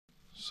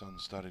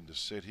Sun's starting to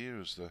set here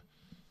as the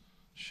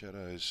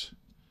shadows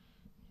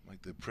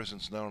make their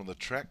presence known on the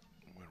track.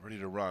 We're ready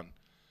to run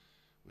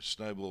with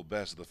Snowball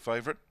Baz the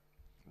favourite.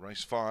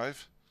 Race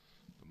 5,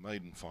 the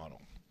maiden final.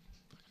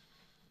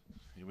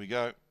 Here we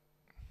go.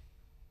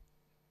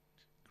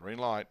 Green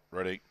light,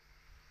 ready.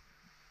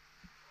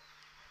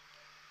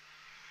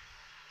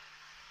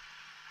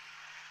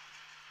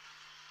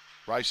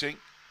 Racing.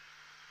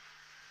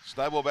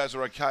 Snowball Baz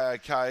are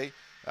okay.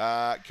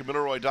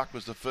 Kamilaroi Duck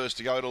was the first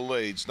to go to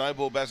lead.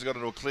 Snowball Baz got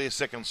into a clear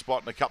second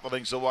spot and a couple of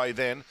lengths away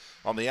then.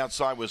 On the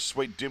outside was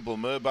Sweet Dimple,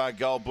 Merbar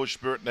Gold, Bush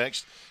Spirit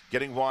next.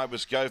 Getting wide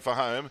was Go For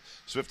Home,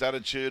 Swift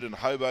Attitude and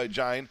Hobo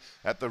Jane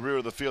at the rear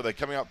of the field. They're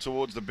coming up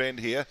towards the bend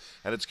here,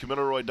 and it's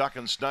Kamilaroi Duck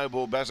and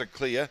Snowball Baz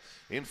clear.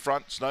 In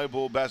front,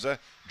 Snowball Baz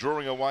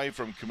drawing away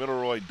from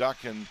Kamilaroi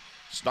Duck, and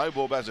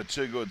Snowball Baz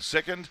too good.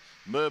 Second,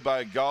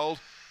 Merbar Gold.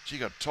 She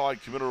got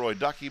tied, Kamilaroi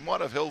Duck. He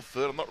might have held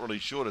third, I'm not really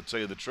sure to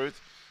tell you the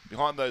truth.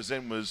 Behind those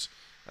then was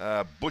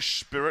Bush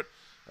Spirit.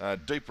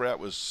 Deeper out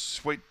was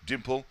Sweet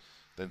Dimple,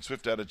 then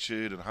Swift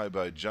Attitude and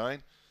Hobo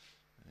Jane.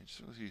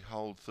 And he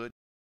hold third.